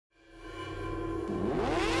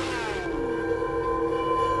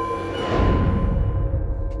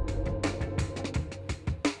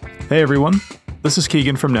Hey everyone, this is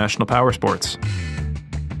Keegan from National Powersports.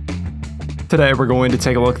 Today we're going to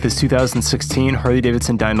take a look at this 2016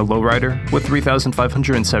 Harley-Davidson Dyna lowrider with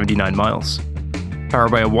 3,579 miles.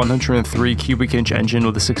 Powered by a 103 cubic inch engine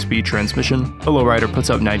with a 6-speed transmission, the lowrider puts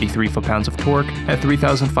out 93 foot-pounds of torque at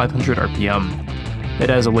 3,500 RPM. It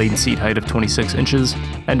has a laden seat height of 26 inches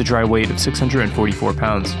and a dry weight of 644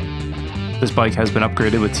 pounds. This bike has been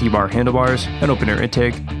upgraded with T-bar handlebars, an open-air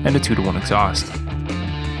intake, and a 2-to-1 exhaust.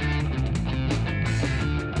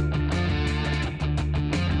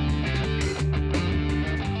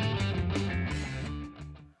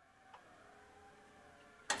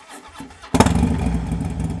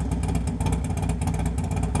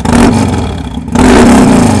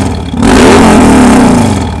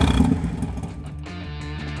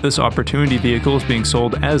 This opportunity vehicle is being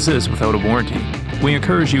sold as is without a warranty. We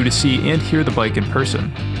encourage you to see and hear the bike in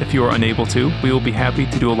person. If you are unable to, we will be happy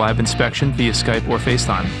to do a live inspection via Skype or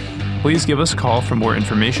FaceTime. Please give us a call for more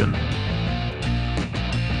information.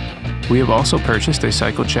 We have also purchased a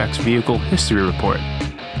CycleCheck's vehicle history report.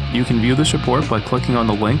 You can view this report by clicking on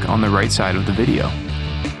the link on the right side of the video.